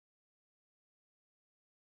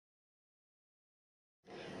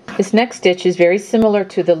This next stitch is very similar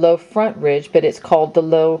to the low front ridge, but it's called the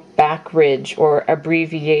low back ridge, or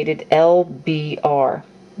abbreviated LBR.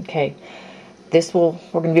 Okay, we're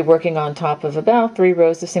going to be working on top of about 3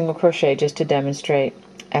 rows of single crochet just to demonstrate.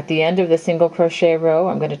 At the end of the single crochet row,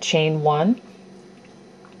 I'm going to chain 1.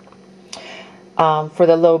 For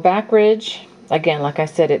the low back ridge, again, like I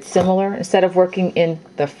said, it's similar. Instead of working in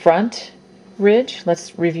the front ridge,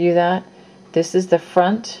 let's review that. This is the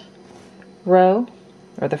front row,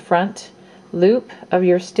 or the front loop of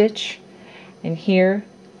your stitch, and here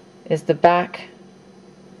is the back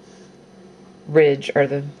ridge, or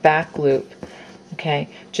the back loop. Okay,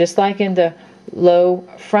 just like in the low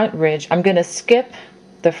front ridge, I'm going to skip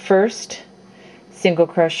the first single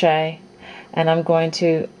crochet and I'm going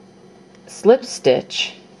to slip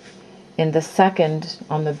stitch in the second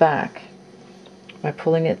on the back by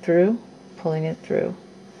pulling it through,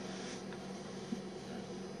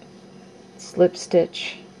 slip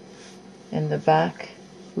stitch in the back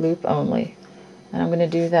loop only, and I'm going to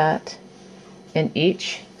do that in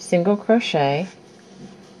each single crochet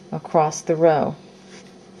across the row.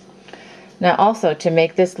 Now also, to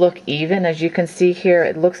make this look even, as you can see here,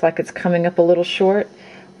 it looks like it's coming up a little short.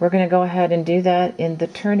 We're going to go ahead and do that in the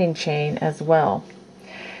turning chain as well,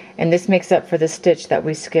 and this makes up for the stitch that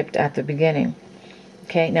we skipped at the beginning.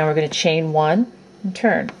 Okay, now we're going to chain 1 and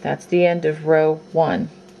turn. That's the end of row 1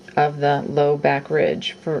 of the low back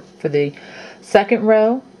ridge. For the second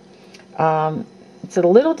row, it's a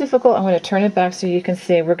little difficult. I'm going to turn it back so you can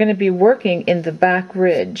see. We're going to be working in the back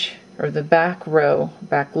ridge, or the back row,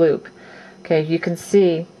 back loop. Okay, you can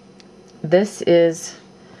see this is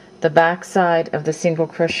the back side of the single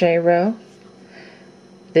crochet row.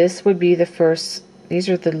 This would be the first, these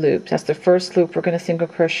are the loops. That's the first loop we're going to single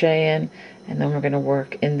crochet in, and then we're going to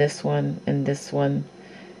work in this one,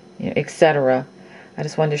 etc. I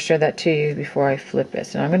just wanted to show that to you before I flip it.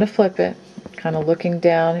 So I'm going to flip it, kind of looking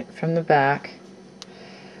down from the back.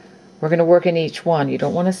 We're going to work in each one. You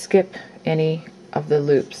don't want to skip any of the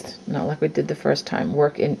loops, not like we did the first time.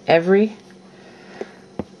 Work in every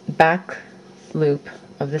back loop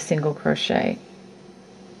of the single crochet.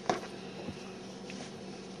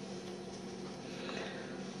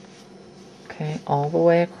 Okay, all the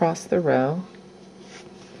way across the row.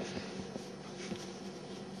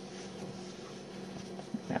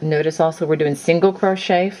 Notice also we're doing single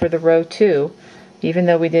crochet for the row 2, even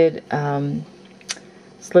though we did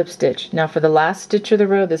slip stitch. Now for the last stitch of the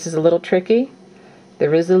row, this is a little tricky.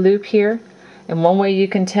 There is a loop here, and one way you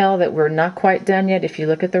can tell that we're not quite done yet, if you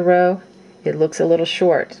look at the row, it looks a little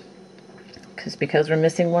short because we're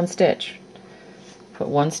missing 1 stitch. Put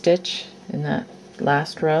 1 stitch in that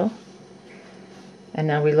last row, and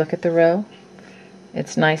now we look at the row.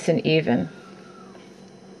 It's nice and even.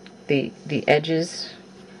 The edges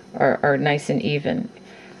are nice and even.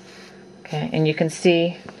 Okay, and you can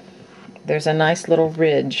see there's a nice little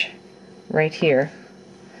ridge right here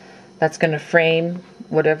that's going to frame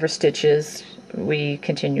whatever stitches we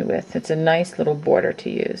continue with. It's a nice little border to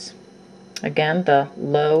use. Again, the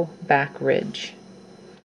low back ridge.